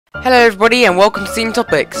Hello everybody and welcome to Scene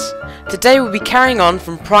Topics. Today we'll be carrying on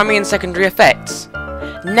from primary and secondary effects.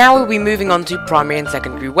 Now we'll be moving on to primary and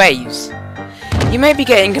secondary waves. You may be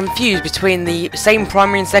getting confused between the same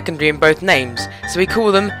primary and secondary in both names, so we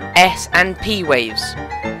call them S and P waves.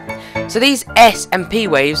 So these S and P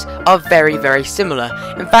waves are very similar.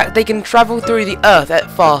 In fact, they can travel through the Earth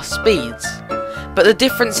at fast speeds. But the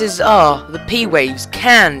differences are, the P waves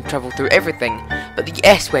can travel through everything, but the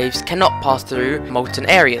S waves cannot pass through molten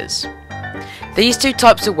areas. These two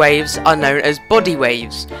types of waves are known as body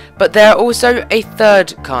waves, but there are also a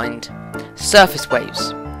third kind, surface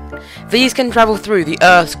waves. These can travel through the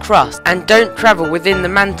Earth's crust and don't travel within the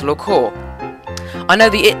mantle or core. I know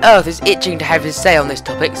the Earth is itching to have his say on this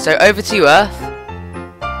topic, so over to you, Earth.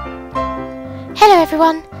 Hello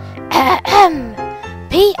everyone.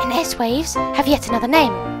 P and S waves have yet another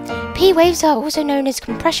name. P waves are also known as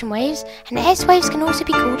compression waves, and S waves can also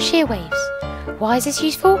be called shear waves. Why is this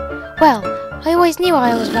useful? Well, I always knew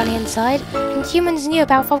I was running inside, and humans knew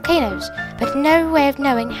about volcanoes, but no way of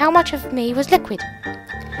knowing how much of me was liquid.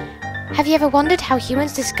 Have you ever wondered how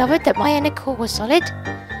humans discovered that my inner core was solid?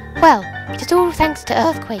 Well, it is all thanks to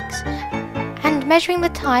earthquakes, and measuring the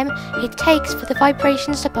time it takes for the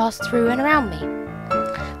vibrations to pass through and around me.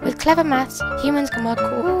 With clever maths, humans can work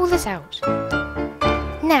all this out.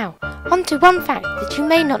 Now, on to one fact that you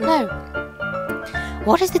may not know.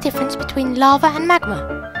 What is the difference between lava and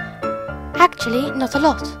magma? Actually, not a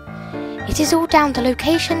lot. It is all down to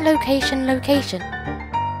location.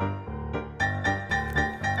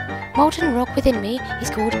 Molten rock within me is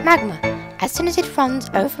called magma. As soon as it runs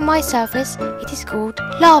over my surface, it is called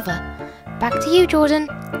lava. Back to you, Jordan.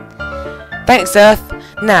 Thanks, Earth.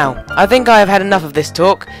 Now, I think I have had enough of this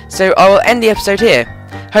talk, so I will end the episode here.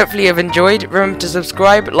 Hopefully you've enjoyed. Remember to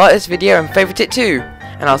subscribe, like this video and favourite it too.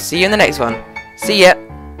 And I'll see you in the next one. See ya!